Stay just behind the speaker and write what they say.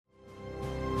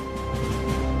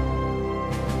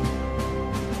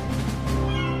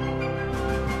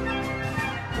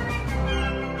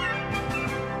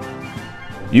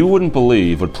You wouldn't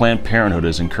believe what Planned Parenthood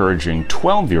is encouraging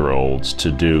 12-year-olds to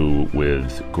do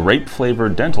with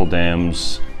grape-flavored dental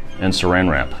dams and saran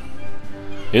wrap.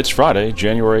 It's Friday,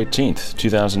 January 18th,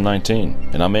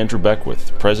 2019, and I'm Andrew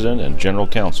Beckwith, President and General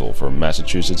Counsel for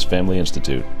Massachusetts Family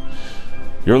Institute.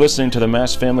 You're listening to the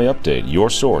Mass Family Update, your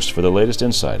source for the latest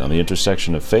insight on the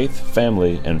intersection of faith,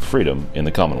 family, and freedom in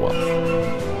the Commonwealth.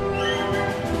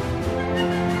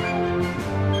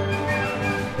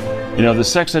 You know, the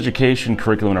sex education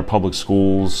curriculum in our public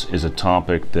schools is a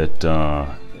topic that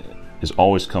is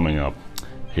always coming up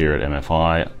here at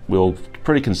MFI. We'll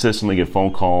pretty consistently get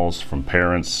phone calls from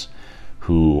parents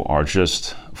who are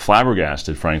just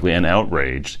flabbergasted, frankly, and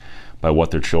outraged by what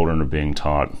their children are being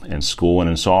taught in school.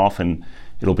 And so often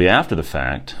it'll be after the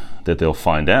fact that they'll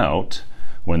find out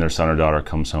when their son or daughter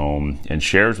comes home and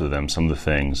shares with them some of the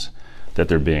things that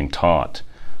they're being taught.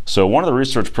 So one of the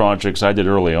research projects I did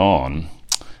early on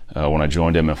when I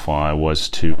joined MFI was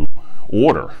to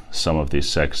order some of these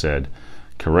sex ed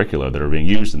curricula that are being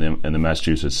used in the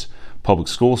Massachusetts public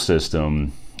school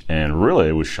system, and really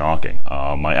it was shocking.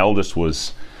 My eldest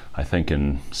was, I think,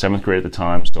 in 7th grade at the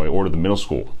time, so I ordered the middle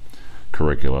school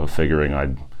curricula, figuring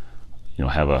I'd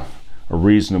have a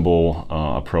reasonable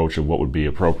approach of what would be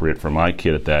appropriate for my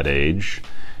kid at that age.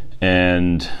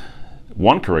 And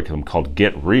one curriculum called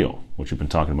Get Real, which we've been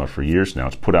talking about for years now.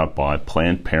 It's put out by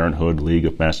Planned Parenthood League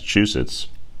of Massachusetts.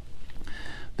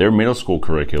 Their middle school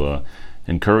curricula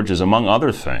encourages, among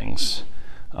other things,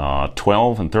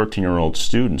 12 and 13-year-old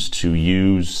students to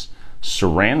use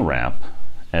saran wrap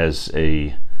as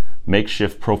a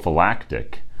makeshift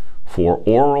prophylactic for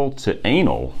oral to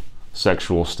anal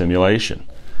sexual stimulation,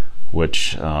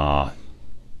 which I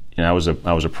was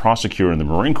a prosecutor in the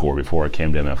Marine Corps before I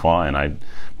came to MFI, and I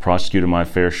prosecuted my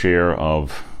fair share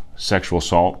of sexual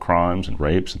assault crimes and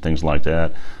rapes and things like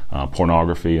that,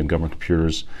 pornography and government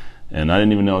computers. And I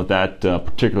didn't even know that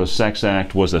particular sex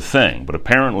act was a thing. But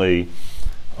apparently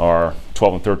our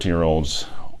 12 and 13-year-olds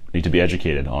need to be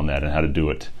educated on that and how to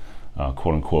do it,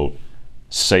 quote-unquote,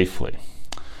 safely.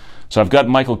 So I've got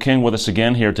Michael King with us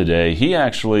again here today. He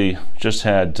actually just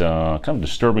had kind of a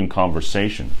disturbing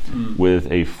conversation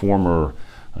with a former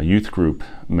youth group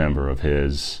member of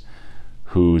his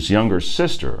whose younger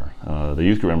sister, the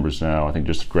youth group member is now, I think,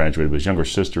 just graduated, but his younger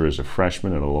sister is a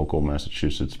freshman at a local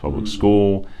Massachusetts public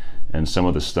school, and some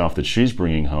of the stuff that she's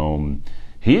bringing home,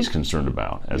 he's concerned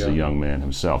about as a young man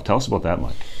himself. Tell us about that,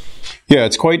 Mike. Yeah,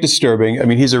 it's quite disturbing. I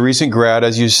mean, he's a recent grad,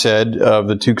 as you said, of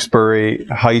the Tewksbury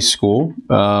High School,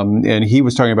 and he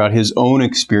was talking about his own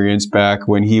experience back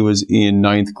when he was in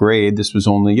 9th grade. This was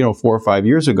only, 4 or 5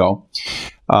 years ago.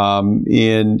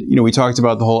 And we talked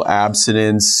about the whole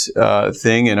abstinence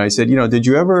thing, and I said, did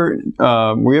you ever,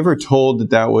 were you ever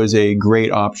told that was a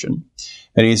great option?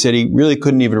 And he said he really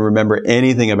couldn't even remember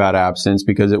anything about abstinence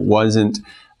because it wasn't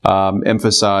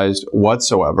emphasized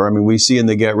whatsoever. I mean, we see in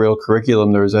the Get Real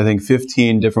curriculum, there's, I think,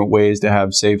 15 different ways to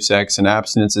have safe sex, and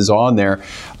abstinence is on there,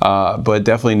 but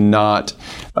definitely not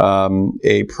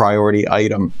a priority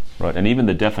item. Right, and even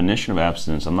the definition of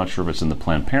abstinence, I'm not sure if it's in the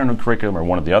Planned Parenthood curriculum or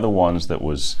one of the other ones that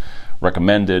was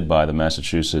recommended by the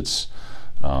Massachusetts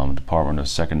Department of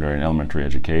Secondary and Elementary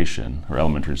Education, or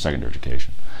Elementary and Secondary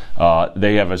Education.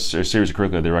 They have a series of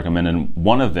curricula they recommend, and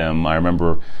one of them, I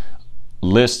remember,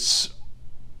 lists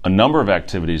a number of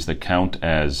activities that count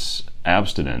as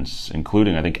abstinence,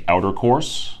 including, I think, outer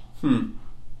course,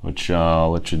 which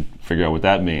I'll let you figure out what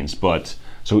that means. But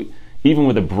so even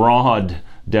with a broad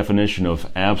definition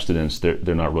of abstinence,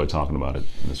 they're not really talking about it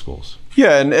in the schools.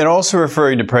 Yeah, and also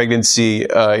referring to pregnancy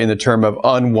in the term of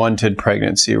unwanted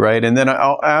pregnancy, right? And then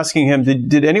asking him,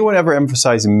 did anyone ever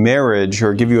emphasize marriage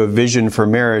or give you a vision for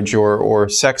marriage or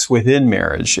sex within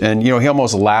marriage? And, he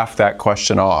almost laughed that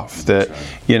question off, that,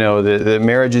 the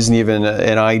marriage isn't even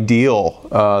an ideal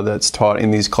that's taught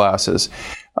in these classes.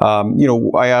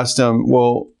 I asked him,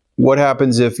 well, what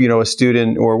happens if, a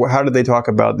student, or how did they talk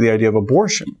about the idea of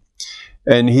abortion?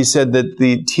 And he said that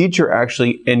the teacher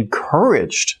actually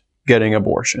encouraged getting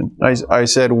abortion. I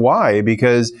said, why?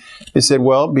 Because he said,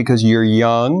 well, because you're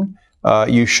young,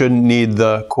 you shouldn't need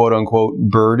the quote-unquote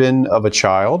burden of a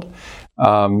child.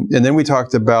 And then we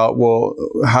talked about, well,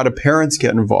 how do parents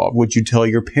get involved? Would you tell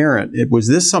your parent? Was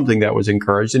this something that was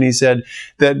encouraged? And he said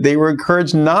that they were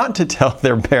encouraged not to tell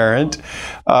their parent.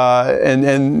 We,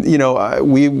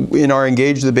 in our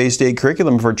Engage the Bay State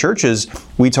curriculum for churches,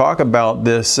 we talk about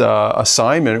this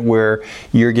assignment where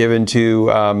you're given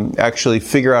to actually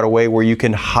figure out a way where you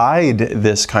can hide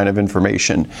this kind of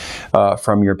information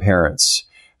from your parents.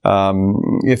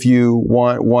 If you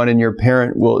want one and your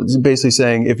parent will, it's basically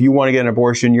saying if you want to get an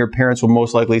abortion, your parents will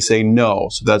most likely say no.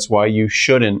 So that's why you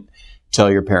shouldn't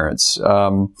tell your parents.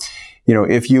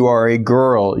 If you are a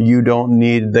girl, you don't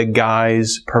need the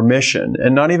guy's permission.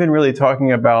 And not even really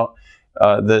talking about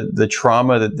the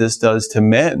trauma that this does to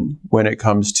men when it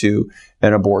comes to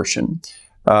an abortion.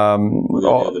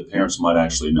 The parents might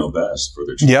actually know best for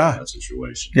their child in that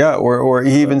situation. Yeah, or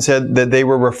he even said that they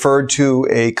were referred to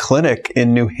a clinic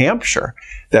in New Hampshire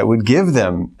that would give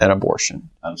them an abortion.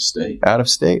 Out of state. Out of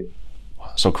state.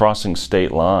 So crossing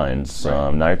state lines,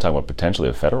 now you're talking about potentially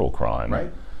a federal crime.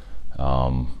 Right.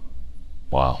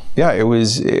 Wow. Yeah, it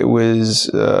was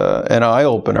an eye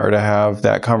opener to have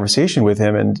that conversation with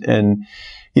him, and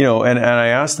I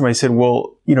asked him. I said,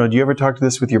 well, do you ever talk to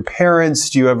this with your parents?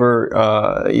 Do you ever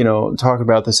talk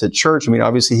about this at church? I mean,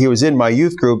 obviously he was in my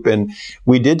youth group, and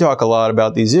we did talk a lot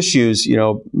about these issues,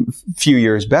 a few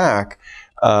years back.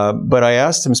 But I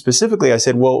asked him specifically. I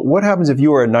said, well, what happens if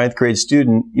you were a ninth grade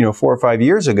student, 4 or 5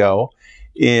 years ago,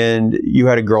 and you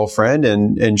had a girlfriend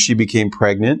and she became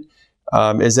pregnant?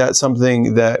 Is that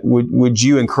something that would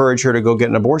you encourage her to go get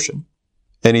an abortion?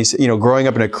 And he's, growing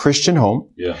up in a Christian home,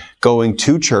 going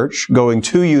to church, going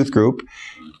to youth group,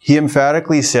 he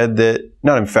emphatically said that,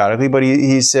 not emphatically, but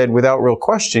he said without real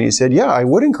question, he said, yeah, I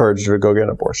would encourage her to go get an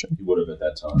abortion. He would have at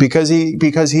that time.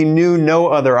 Because he knew no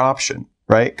other option,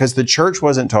 right? Because the church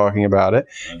wasn't talking about it.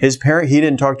 He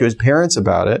didn't talk to his parents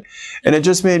about it. And it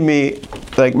just made me,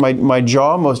 like, my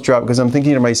jaw almost dropped, because I'm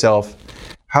thinking to myself,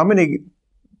 how many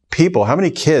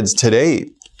kids today,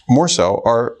 more so,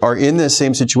 are in this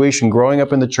same situation, growing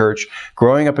up in the church,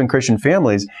 growing up in Christian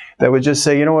families, that would just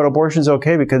say, you know what, abortion's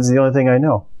okay because it's the only thing I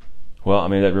know. Well, I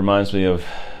mean, that reminds me of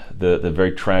the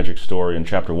very tragic story in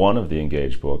chapter 1 of the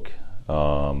Engage book.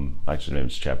 Actually, maybe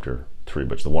it's chapter 3,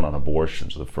 but it's the one on abortion,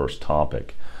 so the first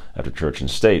topic after Church and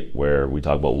State, where we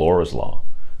talk about Laura's Law,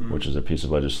 which is a piece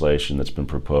of legislation that's been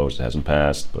proposed. It hasn't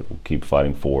passed, but we'll keep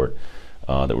fighting for it,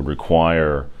 that would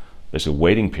require basically a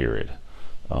waiting period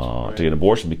to get an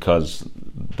abortion, because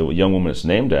the young woman it's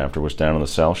named after was down on the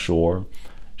South Shore.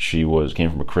 She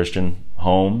came from a Christian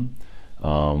home,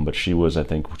 but she was, I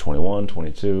think, 21,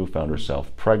 22, found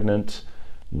herself pregnant,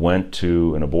 went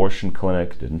to an abortion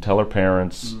clinic, didn't tell her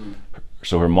parents.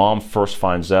 So her mom first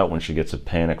finds out when she gets a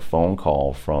panic phone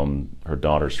call from her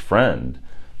daughter's friend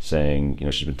saying,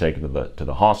 she's been taken to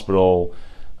the hospital.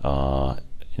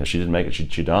 She didn't make it.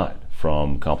 She died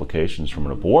from complications from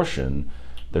an abortion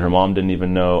that her mom didn't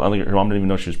even know. I think her mom didn't even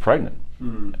know she was pregnant.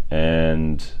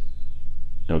 And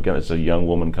again, it's a young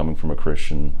woman coming from a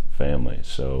Christian family,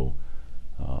 so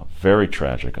very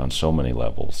tragic on so many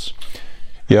levels.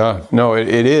 Yeah, no, it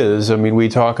is. I mean, we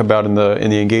talk about in the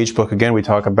Engage book, again, we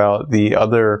talk about the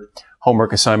other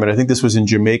homework assignment. I think this was in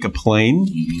Jamaica Plain.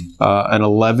 An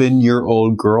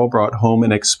 11-year-old girl brought home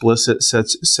an explicit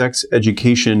sex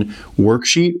education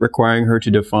worksheet requiring her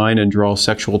to define and draw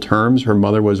sexual terms. Her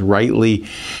mother was rightly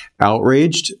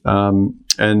outraged.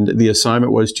 And the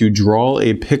assignment was to draw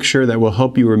a picture that will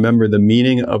help you remember the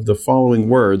meaning of the following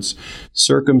words: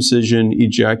 circumcision,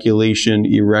 ejaculation,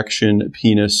 erection,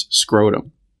 penis,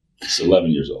 scrotum. It's 11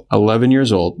 years old. 11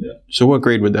 years old. Yeah. So what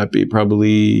grade would that be?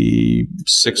 Probably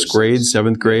 6th grade,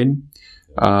 7th grade?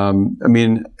 I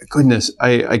mean, goodness,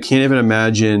 I can't even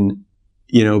imagine,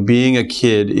 being a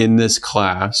kid in this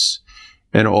class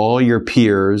and all your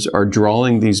peers are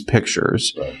drawing these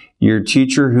pictures. Right. Your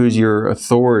teacher, who's your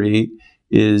authority,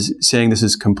 is saying this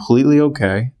is completely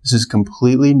okay. This is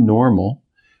completely normal.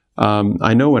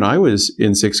 I know when I was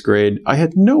in 6th grade, I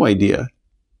had no idea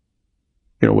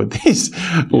what some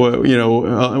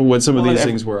of these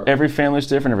things were. Every family's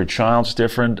different. Every child's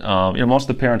different. Most of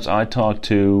the parents I talk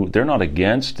to, they're not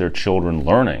against their children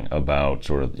learning about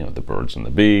sort of the birds and the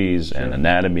bees and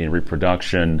anatomy and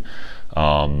reproduction.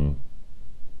 But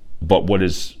what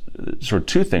is sort of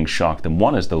two things shock them.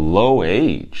 One is the low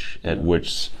age at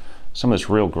which some of this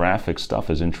real graphic stuff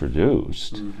is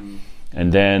introduced,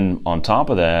 and then on top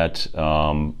of that,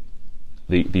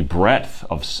 the breadth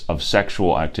of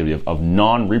sexual activity, of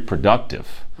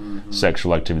non-reproductive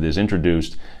sexual activity is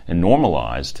introduced and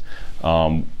normalized.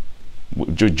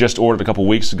 Just ordered a couple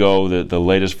weeks ago the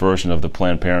latest version of the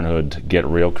Planned Parenthood Get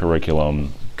Real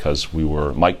curriculum, because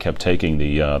Mike kept taking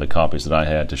the copies that I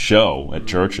had to show at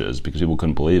churches because people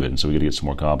couldn't believe it, and so we got to get some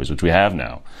more copies, which we have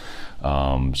now.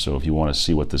 So if you want to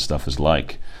see what this stuff is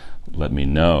like, let me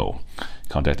know.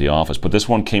 Contact the office. But this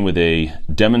one came with a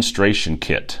demonstration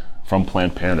kit from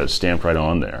Planned Parenthood, stamped right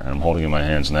on there, and I'm holding it in my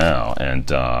hands now. And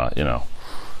I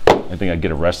think I'd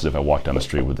get arrested if I walked down the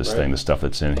street with this thing, the stuff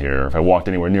that's in here. If I walked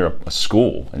anywhere near a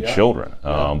school and children,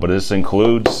 but this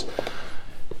includes,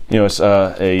 it's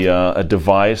a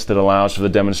device that allows for the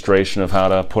demonstration of how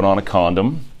to put on a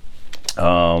condom,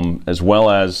 as well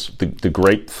as the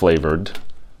grape flavored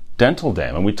dental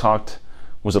dam. And we talked,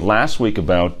 was it last week,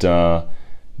 about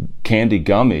candy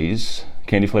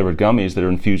flavored gummies that are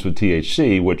infused with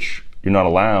THC, which you're not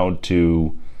allowed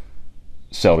to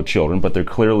sell to children, but they're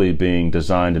clearly being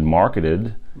designed and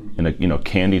marketed in a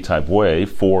candy type way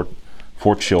for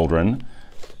children.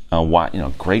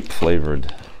 Grape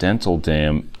flavored dental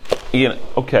dam.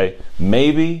 Okay,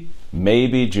 maybe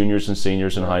juniors and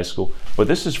seniors in high school, but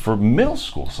this is for middle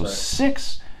school, so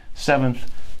 6th, 7th,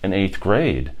 and 8th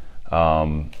grade.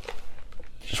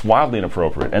 Just wildly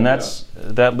inappropriate, and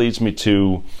that leads me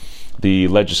to the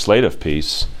legislative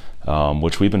piece,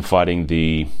 which we've been fighting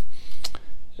the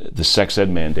sex ed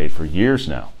mandate for years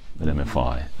now at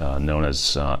MFI, known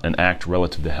as an Act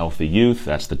Relative to Healthy Youth.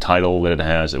 That's the title that it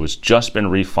has. It was just been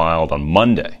refiled on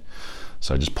Monday.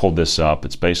 So I just pulled this up.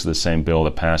 It's basically the same bill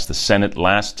that passed the Senate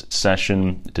last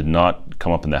session. It did not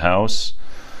come up in the House,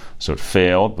 so it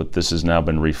failed, but this has now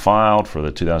been refiled for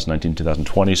the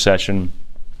 2019-2020 session.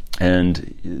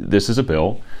 And this is a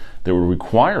bill that would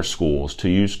require schools to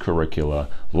use curricula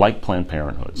like Planned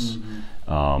Parenthoods.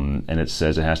 And it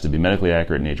says it has to be medically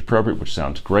accurate and age appropriate, which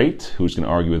sounds great. Who's going to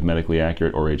argue with medically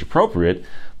accurate or age appropriate?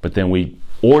 But then we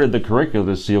ordered the curricula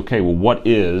to see, okay, well, what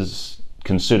is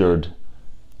considered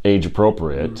age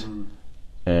appropriate?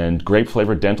 And grape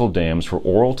flavored dental dams for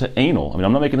oral to anal. I mean,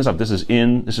 I'm not making this up. This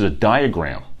is a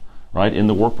diagram, right? In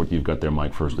the workbook you've got there,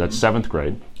 Mike, first. That's 7th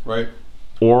grade. Right.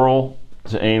 Oral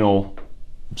to anal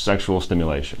sexual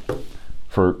stimulation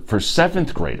for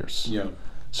 7th graders. Yeah.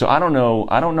 So I don't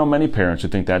know many parents who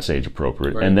think that's age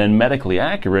appropriate. Right. And then medically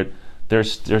accurate, they're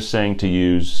saying to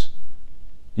use,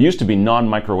 used to be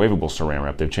non-microwavable saran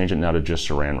wrap. They've changed it now to just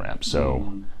saran wrap.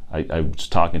 So I was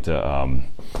talking to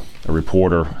a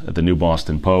reporter at the New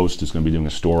Boston Post who's going to be doing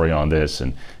a story on this,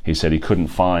 and he said he couldn't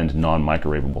find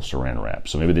non-microwavable saran wrap.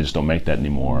 So maybe they just don't make that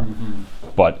anymore.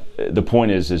 But the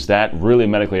point is that really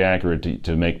medically accurate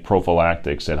to make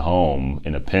prophylactics at home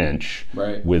in a pinch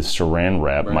with saran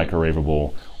wrap,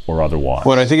 microwavable or otherwise?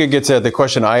 Well, I think it gets at the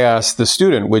question I asked the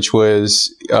student, which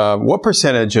was, what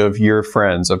percentage of your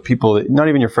friends, of people, not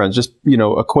even your friends, just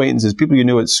acquaintances, people you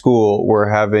knew at school, were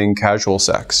having casual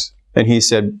sex? And he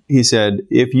said,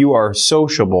 if you are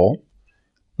sociable,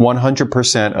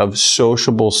 100% of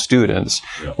sociable students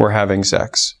were having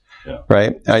sex. Yeah.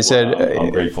 Right? I said,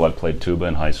 I'm grateful I played tuba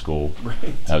in high school.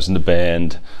 I was in the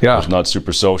band. I was not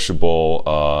super sociable,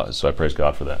 so I praise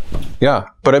God for that. Yeah.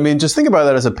 But I mean, just think about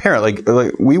that as a parent.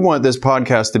 Like we want this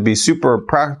podcast to be super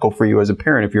practical for you as a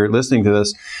parent if you're listening to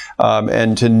this,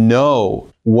 and to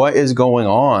know what is going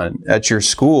on at your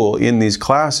school in these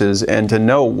classes, and to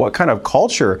know what kind of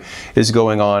culture is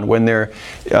going on when they're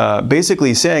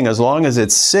basically saying, as long as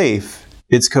it's safe,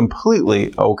 it's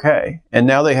completely okay. And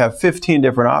now they have 15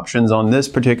 different options on this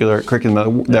particular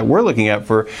curriculum that we're looking at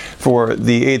for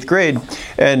the 8th grade.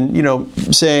 And,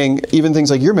 saying even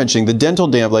things like you're mentioning, the dental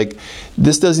dam, like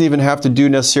this doesn't even have to do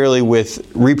necessarily with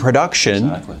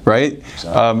reproduction, right?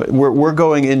 Exactly. We're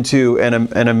going into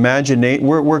an imagination,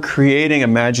 we're creating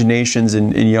imaginations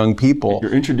in young people.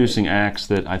 You're introducing acts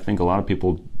that I think a lot of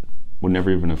people would never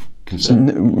even have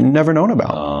considered. Never known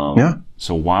about.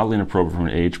 So wildly inappropriate from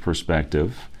an age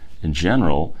perspective in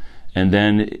general. And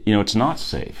then, it's not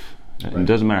safe. It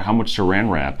doesn't matter how much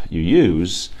saran wrap you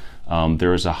use.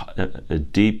 There is a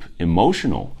deep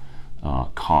emotional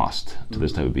cost to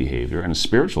this type of behavior, and a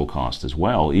spiritual cost as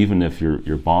well, even if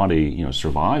your body,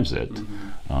 survives it,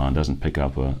 doesn't pick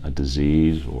up a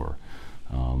disease or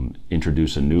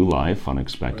introduce a new life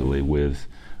unexpectedly with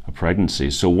a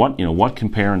pregnancy. So what can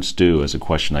parents do, is a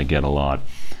question I get a lot.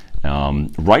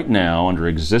 Right now, under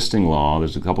existing law,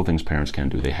 there's a couple things parents can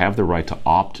do. They have the right to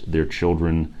opt their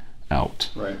children out.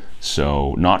 Right.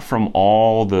 So not from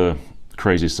all the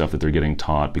crazy stuff that they're getting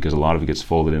taught, because a lot of it gets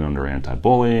folded in under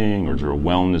anti-bullying or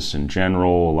wellness in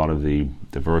general, a lot of the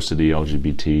diversity,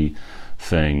 LGBT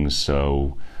things.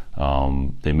 So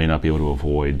they may not be able to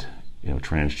avoid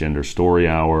transgender story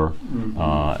hour,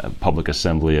 public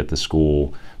assembly at the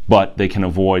school, but they can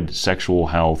avoid sexual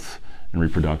health and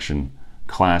reproduction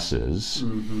classes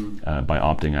by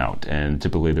opting out. And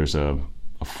typically there's a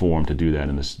form to do that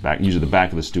in this back, usually the back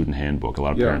of the student handbook. A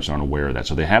lot of parents aren't aware of that.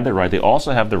 So they have that right. They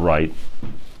also have the right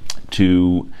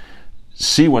to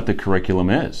see what the curriculum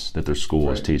is that their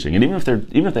school is teaching. And even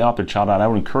if they opt their child out, I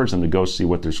would encourage them to go see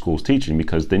what their school is teaching,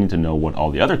 because they need to know what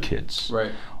all the other kids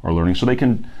are learning, so they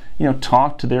can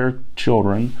talk to their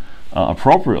children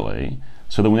appropriately,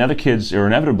 so that when the other kids are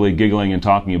inevitably giggling and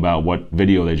talking about what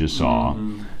video they just saw,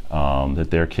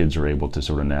 that their kids are able to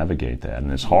sort of navigate that.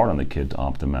 And it's hard on the kid to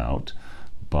opt them out,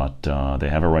 but they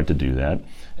have a right to do that.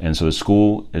 And so the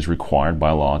school is required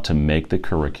by law to make the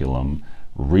curriculum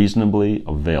reasonably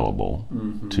available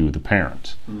to the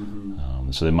parent.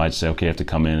 So they might say, okay, I have to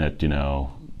come in at,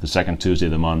 the second Tuesday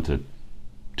of the month at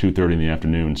 2:30 in the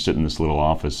afternoon, sit in this little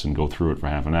office and go through it for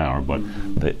half an hour,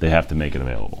 but they have to make it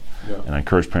available. Yeah. And I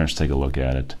encourage parents to take a look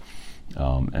at it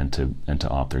and to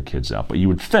opt their kids out. But you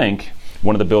would think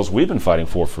one of the bills we've been fighting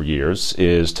for years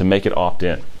is to make it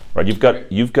opt-in. Right,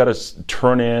 you've got to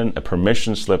turn in a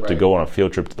permission slip to go on a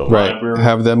field trip to the library.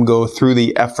 Have them go through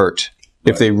the effort.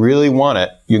 If they really want it,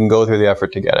 you can go through the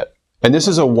effort to get it. And this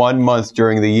is a 1 month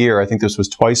during the year. I think this was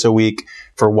twice a week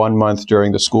for 1 month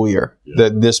during the school year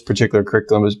that this particular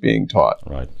curriculum is being taught.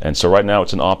 Right. And so right now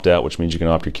it's an opt-out, which means you can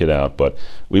opt your kid out. But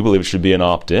we believe it should be an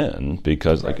opt-in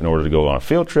because, in order to go on a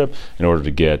field trip, in order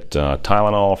to get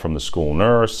Tylenol from the school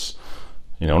nurse,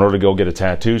 in order to go get a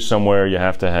tattoo somewhere, you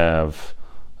have to have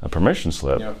a permission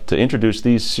slip to introduce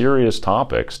these serious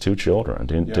topics to children,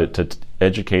 to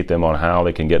educate them on how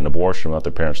they can get an abortion without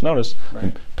their parents' notice.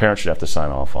 Right. Parents should have to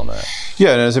sign off on that.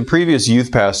 Yeah, and as a previous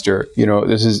youth pastor,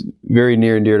 this is very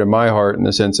near and dear to my heart in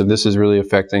the sense of this is really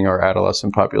affecting our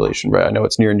adolescent population, right? I know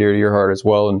it's near and dear to your heart as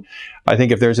well, and I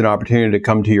think if there's an opportunity to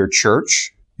come to your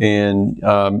church and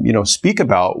speak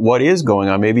about what is going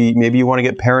on, maybe you want to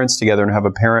get parents together and have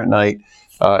a parent night.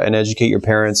 And educate your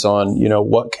parents on,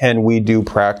 what can we do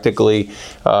practically.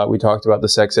 We talked about the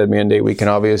sex ed mandate. We can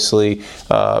obviously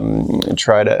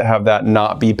try to have that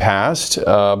not be passed,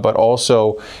 but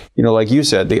also, like you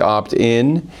said, the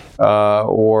opt-in,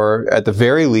 or at the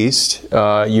very least,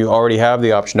 you already have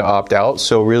the option to opt out.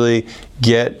 So really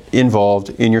get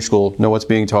involved in your school, know what's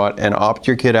being taught, and opt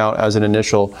your kid out as an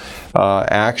initial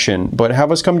action. But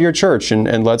have us come to your church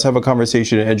and let's have a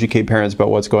conversation and educate parents about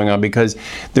what's going on, because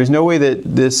there's no way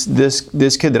that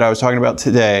this kid that I was talking about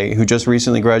today, who just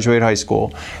recently graduated high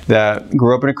school, that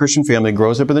grew up in a Christian family,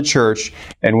 grows up in the church,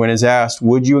 and when is asked,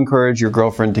 would you encourage your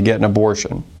girlfriend to get an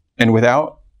abortion? And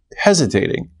without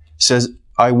hesitating, says,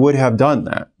 I would have done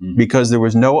that because there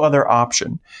was no other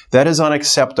option. That is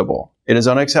unacceptable. It is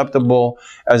unacceptable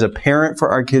as a parent for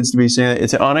our kids to be saying that.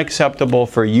 It's unacceptable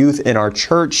for youth in our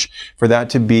church for that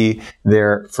to be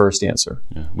their first answer.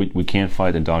 Yeah. We can't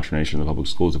fight indoctrination in the public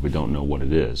schools if we don't know what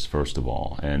it is, first of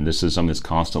all. And this is something that's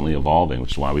constantly evolving,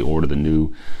 which is why we ordered the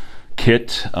new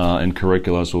kit and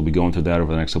curricula. So we'll be going through that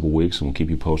over the next couple of weeks, and we'll keep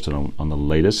you posted on the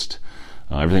latest.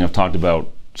 Everything I've talked about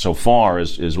so far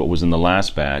is what was in the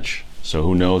last batch. So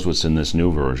who knows what's in this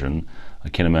new version. I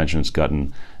can't imagine it's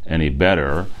gotten any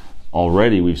better.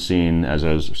 Already we've seen, as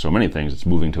so many things, it's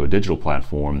moving to a digital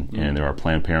platform, and there are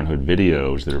Planned Parenthood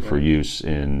videos that are for use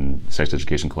in sex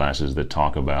education classes that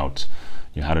talk about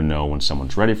how to know when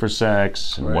someone's ready for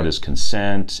sex, and what is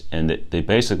consent, and they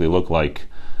basically look like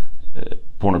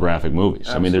pornographic movies.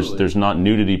 Absolutely. I mean, there's not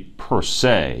nudity per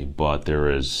se, but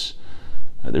they're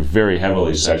very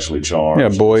heavily sexually charged. Yeah,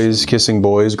 boys kissing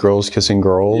boys, girls kissing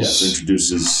girls. Yes,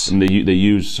 introduces. And they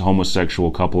use homosexual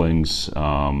couplings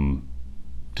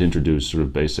to introduce sort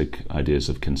of basic ideas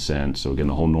of consent. So again,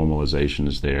 the whole normalization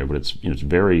is there, but it's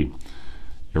very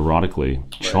erotically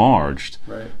charged.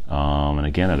 Right. And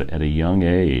again, at a young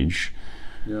age.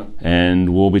 Yeah.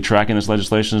 And we'll be tracking this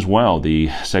legislation as well. The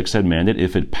sex ed mandate,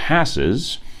 if it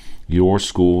passes, your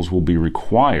schools will be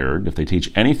required, if they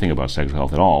teach anything about sexual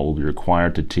health at all, will be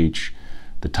required to teach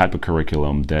the type of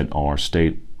curriculum that our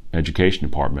state education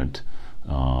department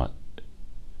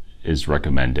is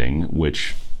recommending,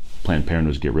 which Planned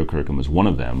Parenthood's Get Real curriculum is one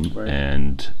of them,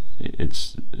 and it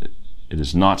is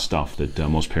not stuff that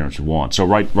most parents would want. So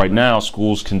right now,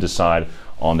 schools can decide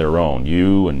on their own.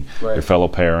 You and your fellow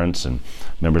parents and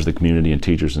members of the community and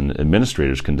teachers and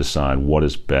administrators can decide what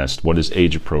is best, what is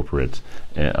age appropriate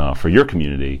for your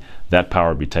community. That power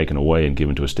would be taken away and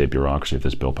given to a state bureaucracy if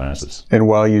this bill passes. And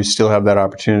while you still have that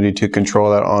opportunity to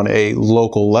control that on a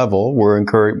local level,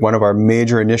 one of our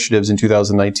major initiatives in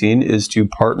 2019 is to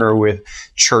partner with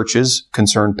churches,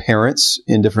 concerned parents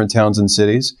in different towns and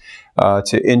cities,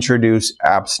 to introduce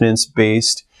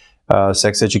abstinence-based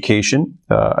sex education.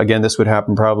 Again, this would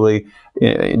happen probably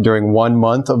during 1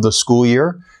 month of the school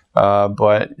year,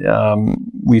 but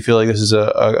we feel like this is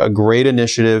a great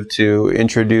initiative to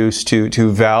introduce,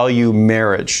 to value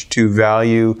marriage, to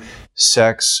value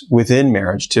sex within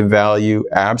marriage, to value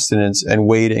abstinence and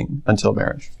waiting until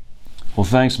marriage. Well,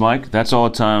 thanks, Mike. That's all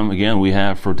the time, again, we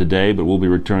have for today, but we'll be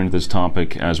returning to this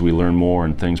topic as we learn more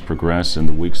and things progress in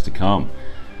the weeks to come.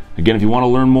 Again, if you want to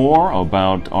learn more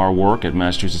about our work at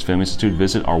Massachusetts Family Institute,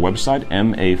 visit our website,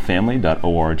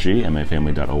 mafamily.org.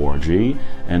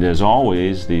 And as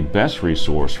always, the best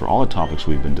resource for all the topics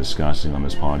we've been discussing on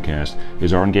this podcast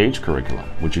is our Engage curriculum,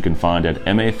 which you can find at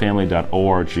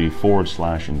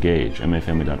mafamily.org/engage,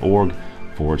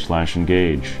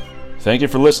 mafamily.org/engage. Thank you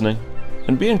for listening.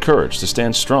 And be encouraged to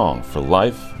stand strong for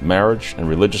life, marriage, and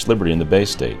religious liberty in the Bay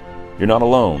State. You're not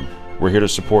alone. We're here to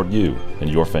support you and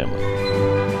your family.